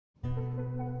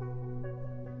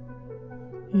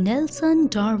Nelson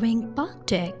Darwin Park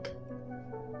Tech.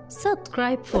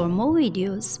 Subscribe for more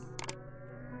videos.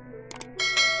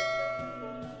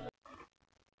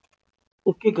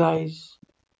 Okay guys,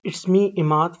 it's me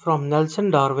Imad from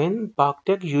Nelson Darwin Park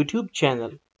Tech YouTube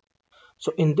channel.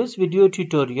 So in this video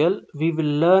tutorial, we will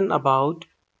learn about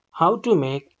how to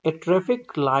make a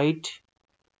traffic light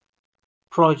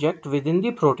project within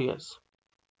the Proteus.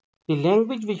 The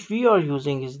language which we are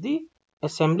using is the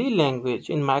assembly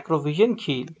language in Microvision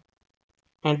Keil,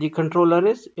 and the controller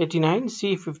is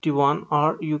 89C51,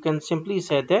 or you can simply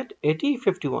say that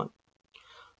 8051.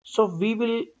 So we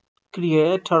will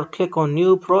create or click on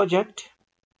new project.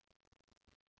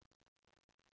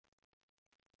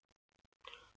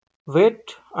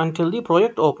 Wait until the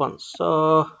project opens.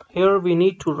 So here we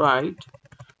need to write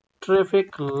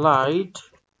traffic light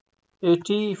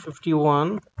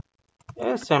 8051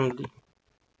 assembly.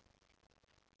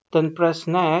 Then press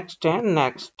next and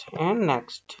next and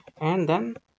next and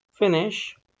then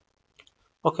finish.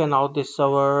 Okay, now this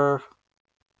our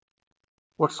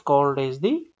what's called as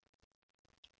the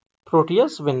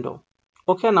Proteus window.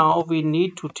 Okay, now we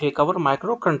need to take our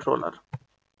microcontroller.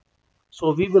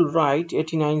 So we will write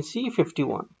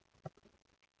 89C51.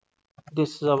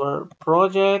 This is our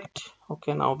project.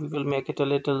 Okay, now we will make it a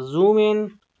little zoom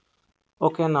in.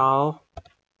 Okay, now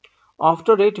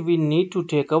after it we need to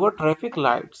take our traffic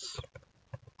lights.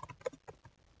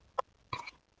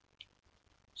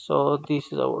 So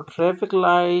this is our traffic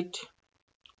light.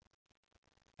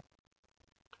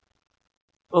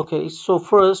 Okay, so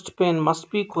first pin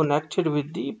must be connected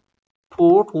with the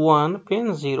port 1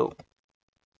 pin 0.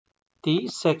 The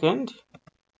second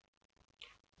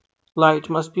light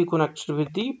must be connected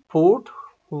with the port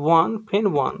 1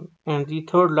 pin 1, and the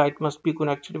third light must be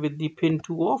connected with the pin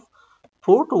 2 of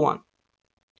port 1.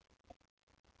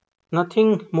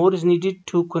 Nothing more is needed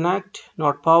to connect,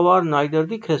 not power, neither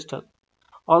the crystal.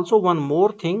 Also, one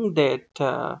more thing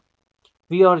that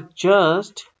we are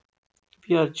just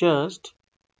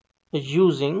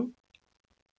using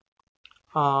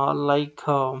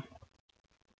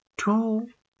two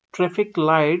traffic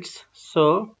lights,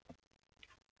 so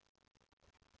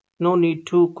no need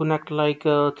to connect like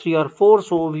 3 or 4.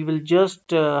 So we will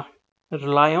just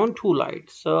rely on two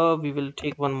lights. So we will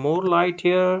take one more light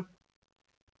here.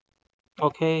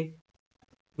 Okay,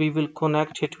 we will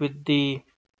connect it with this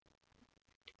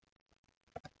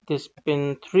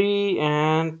pin 3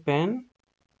 and pin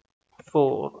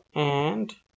 4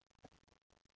 and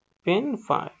pin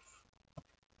 5.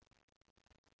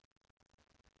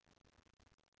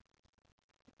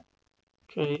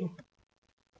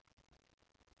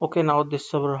 Okay, now this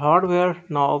is our hardware.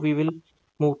 Now we will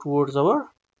move towards our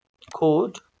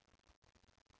code.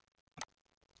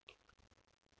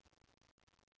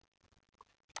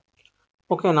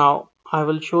 Okay, now I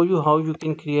will show you how you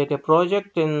can create a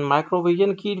project in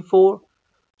Microvision Keil 4.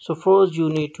 So first you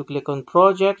need to click on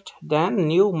project, then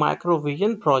new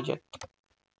Microvision project.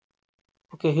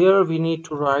 Okay, here we need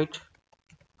to write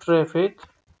traffic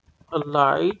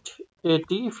light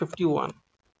 8051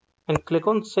 and click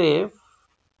on save,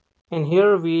 and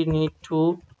here we need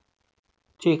to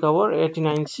take our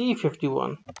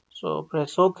 89C51. So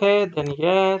press OK, then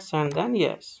yes, and then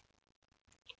yes.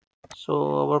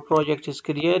 So our project is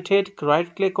created.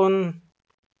 Right click on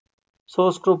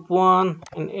source group 1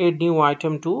 and add new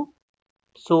item to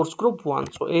source group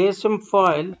 1. So ASM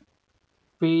file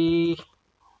we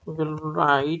will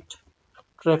write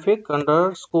traffic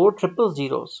underscore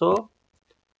 000. So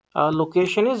our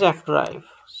location is F drive,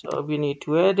 so we need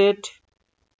to add it.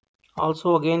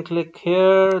 Also again click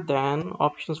here, then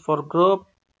options for group,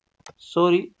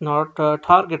 sorry, not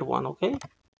target one. Okay,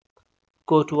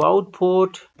 go to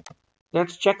output.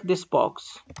 Let's check this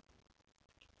box.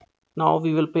 Now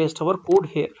we will paste our code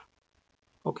here.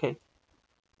 Okay,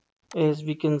 as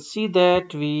we can see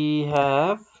that we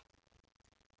have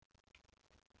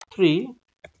 3.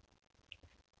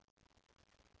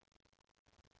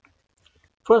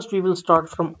 First we will start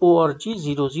from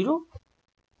org00.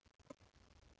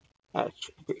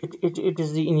 It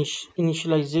is the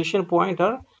initialization point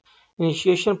or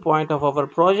initiation point of our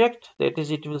project. That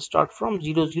is, it will start from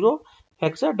 00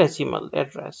 hexadecimal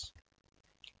address.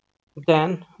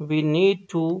 Then we need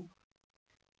to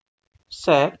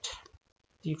set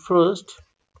the first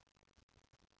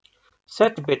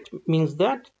set bit, means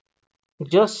that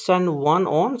just send one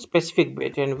on specific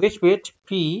bit, and which bit?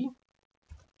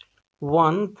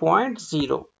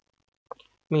 P1.0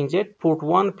 means that port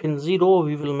 1 pin 0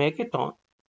 we will make it on.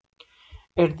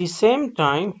 At the same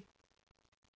time,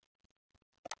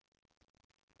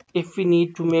 if we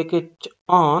need to make it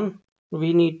on,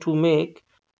 we need to make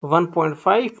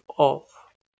 1.5 off.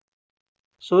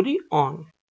 sorry, on,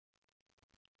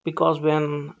 because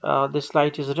when this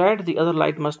light is red, the other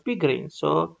light must be green.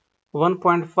 So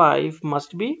 1.5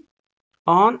 must be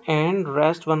on and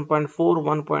rest 1.4,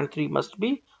 1.3 must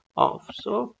be off.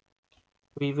 So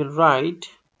we will write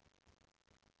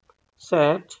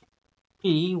set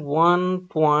P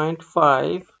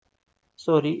 1.5,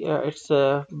 sorry, it's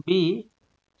B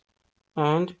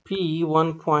and P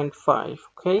 1.5.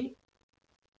 Okay,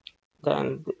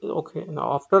 then okay,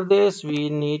 now after this we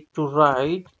need to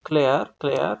write clear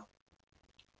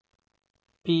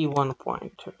P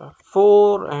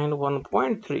 1.4 and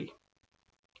 1.3.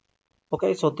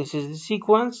 Okay, so this is the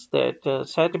sequence that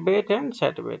set bit and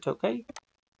set bit. Okay,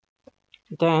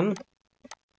 then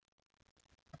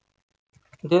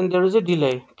there is a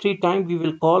delay. 3 times we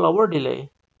will call our delay.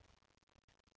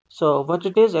 So what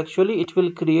it is, actually it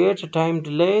will create a time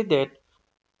delay that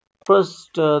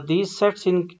first these sets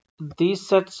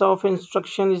of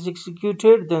instruction is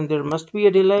executed, then there must be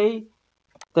a delay,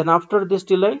 then after this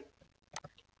delay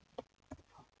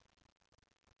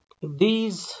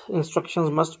these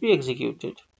instructions must be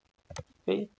executed.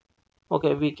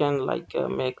 Okay, we can like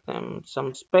make them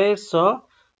some space so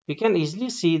we can easily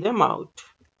see them out.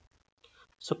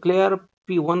 So clear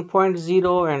P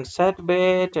 1.0 and set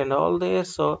bit and all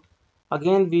this. So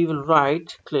again we will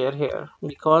write clear here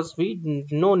because we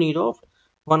no need of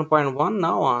 1.1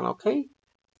 now on. Okay,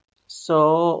 so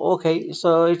okay,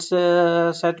 so it's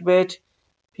a set bit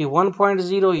P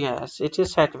 1.0. Yes, it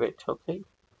is set bit. Okay,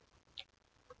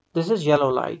 this is yellow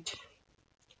light.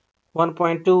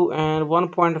 1.2 and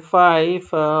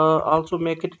 1.5 also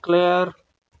make it clear.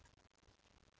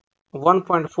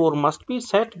 1.4 must be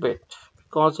set bit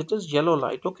because it is yellow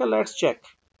light. Okay, let's check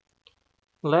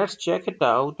it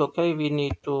out. Okay, we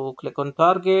need to click on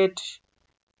target.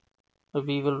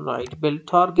 We will write build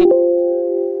target.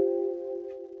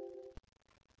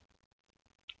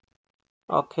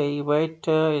 Okay, wait,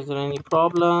 is there any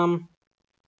problem?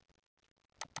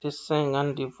 It is saying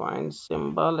undefined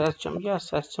symbol. HM,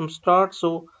 yes, HM start.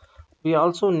 So we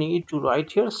also need to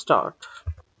write here start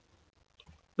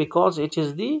because it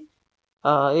is the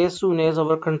as soon as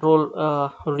our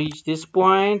control reach this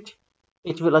point,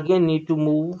 it will again need to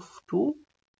move to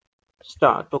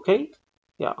start. Okay,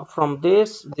 yeah, from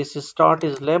this is start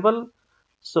is label.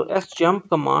 So sjump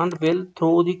command will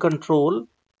throw the control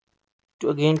to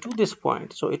again to this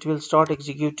point, so it will start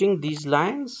executing these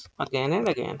lines again and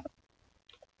again.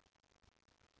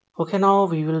 Okay, now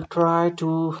we will try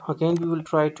to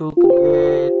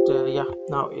create yeah,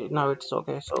 now it's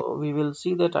okay. So we will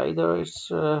see that either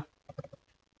it's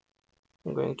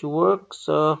going to work.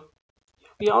 So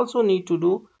we also need to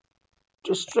do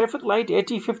just traffic light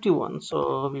 8051.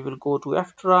 So we will go to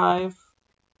F drive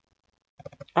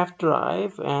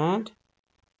and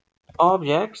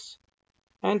objects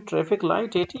and traffic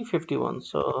light 8051.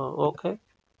 So okay,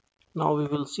 now we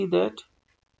will see that.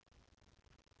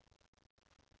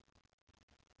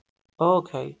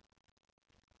 Okay,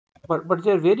 but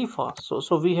they're very fast,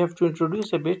 so we have to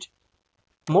introduce a bit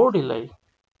more delay.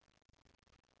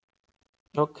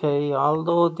 Okay,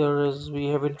 although we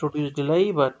have introduced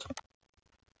delay, but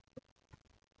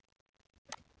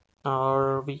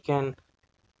or we can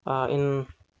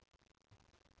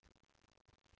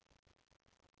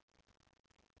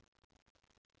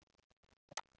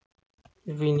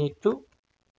we need to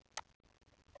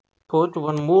put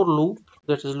one more loop,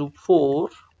 that is loop 4,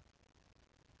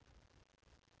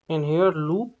 and here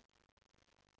loop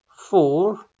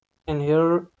 4, and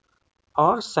here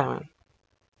R7,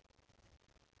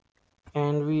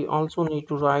 and we also need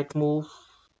to write move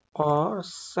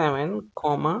R7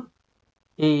 comma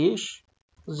ish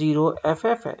 0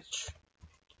 FFH.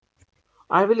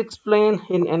 I will explain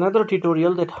in another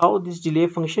tutorial that how this delay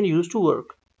function used to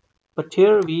work, but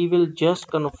here we will just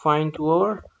confine to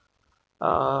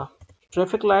our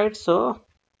traffic light, so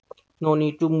no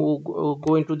need to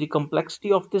go into the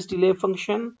complexity of this delay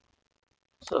function.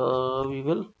 So we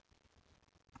will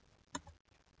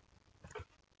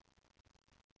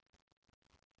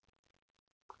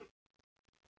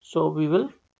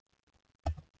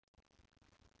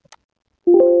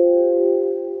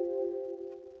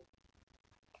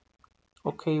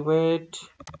okay, wait,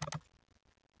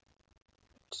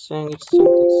 it's saying it's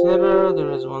syntax error.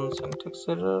 There is one syntax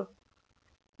error.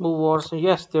 Move or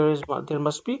yes, there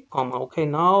must be comma. Okay,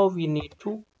 now we need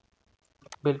to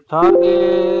build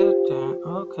target.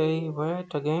 Okay,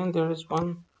 wait, again there is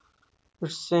one.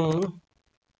 It's saying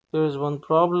there is one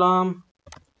problem.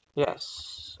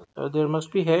 Yes, there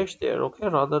must be hash there. Okay,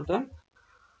 rather than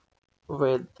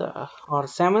with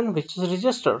R7, which is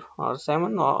register.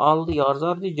 R7, all the R's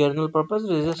are the general purpose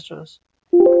registers.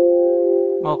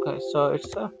 Okay, so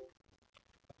it's a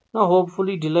now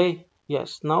hopefully delay.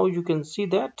 Yes, now you can see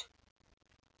that.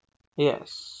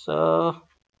 Yes, but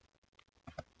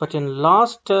in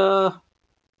last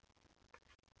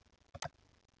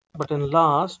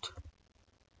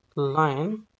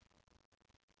line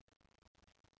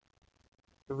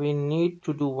we need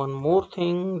to do one more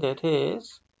thing, that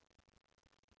is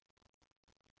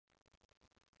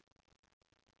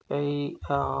we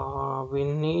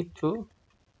need to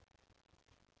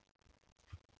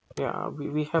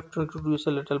we have to introduce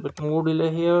a little bit more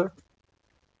delay here,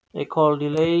 a call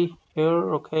delay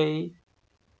here. Okay,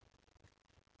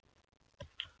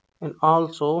 and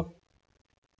also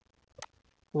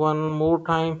one more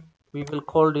time we will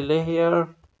call delay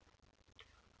here.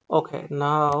 Okay,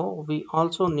 now we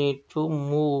also need to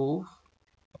move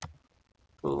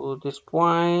to this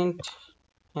point,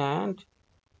 and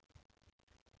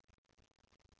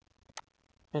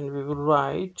we will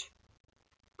write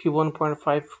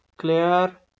p1.5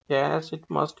 clear. Yes, it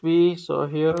must be. So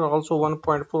here also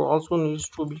 1.4 also needs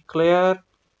to be clear,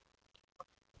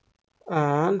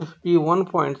 and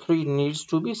p1.3 needs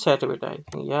to be set bit. I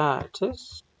think, yeah, it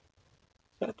is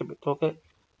set bit. Okay,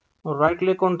 right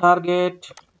click on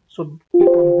target, so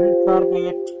click on build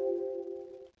target.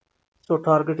 So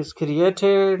target is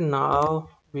created. Now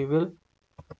we will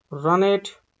run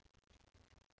it.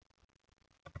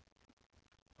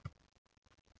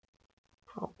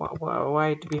 Why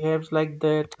it behaves like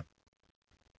that?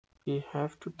 We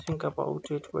have to think about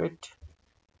it. Wait,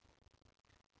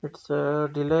 it's a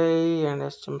delay and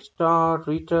system start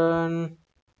return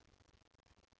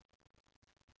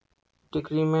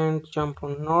decrement jump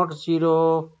on not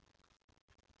 0,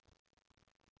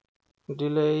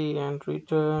 delay and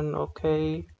return.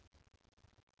 Okay,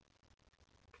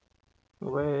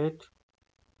 wait,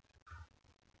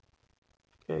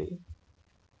 okay,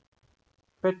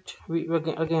 but we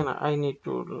again I need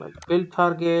to like build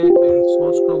target and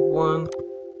source group 1,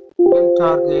 build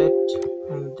target,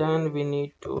 and then we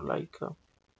need to like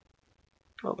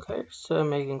okay, it's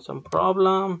making some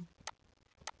problem.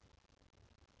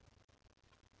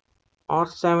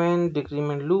 R7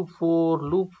 decrement loop 4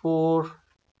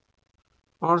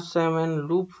 R7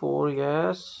 loop 4.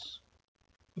 Yes,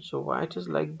 so why it is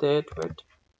like that? But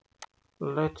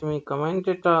let me comment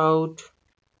it out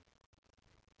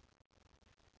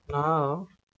now.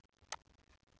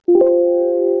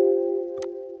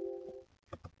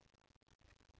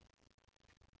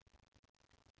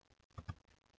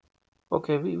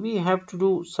 Okay, we have to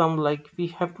do some like we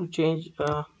have to change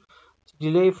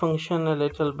delay function a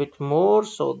little bit more,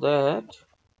 so that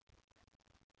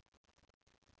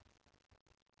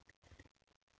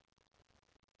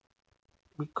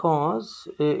because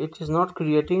it is not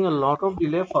creating a lot of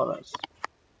delay for us.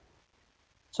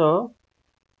 So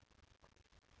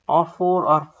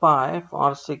R4, R5,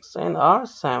 R6 and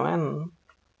R7.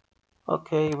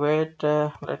 Okay, wait,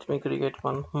 let me create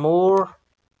one more.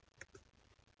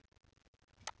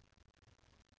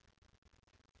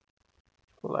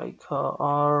 Like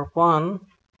R1,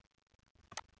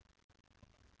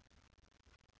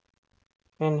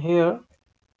 and here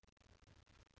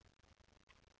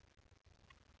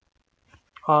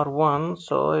R1.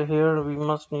 So here we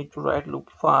must need to write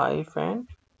loop 5 and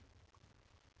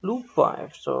loop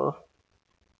 5. So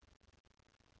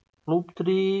loop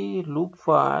 3, loop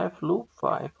 5, loop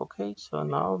 5. Okay, so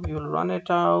now we will run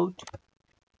it out.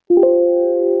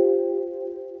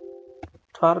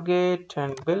 Target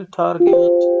and build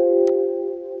target.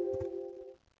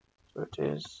 So it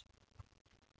is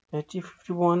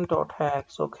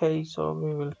 8051.hex. Okay, so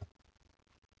we will.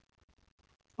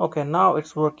 Okay, now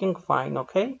it's working fine.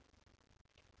 Okay,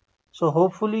 so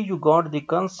hopefully you got the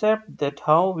concept that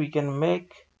how we can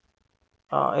make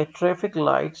a traffic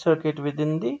light circuit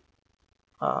within the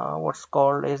what's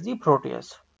called as the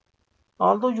proteus.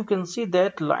 Although you can see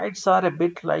that lights are a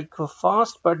bit like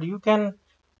fast, but you can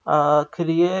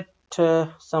create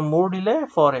some more delay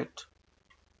for it,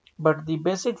 but the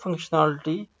basic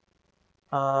functionality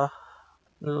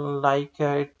like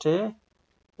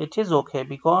it is okay,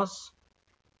 because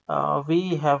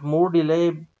we have more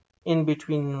delay in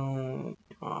between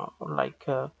like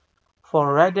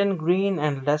for red and green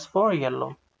and less for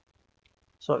yellow.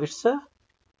 So it's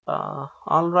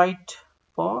all right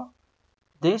for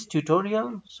this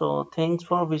tutorial. So thanks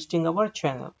for visiting our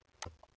channel.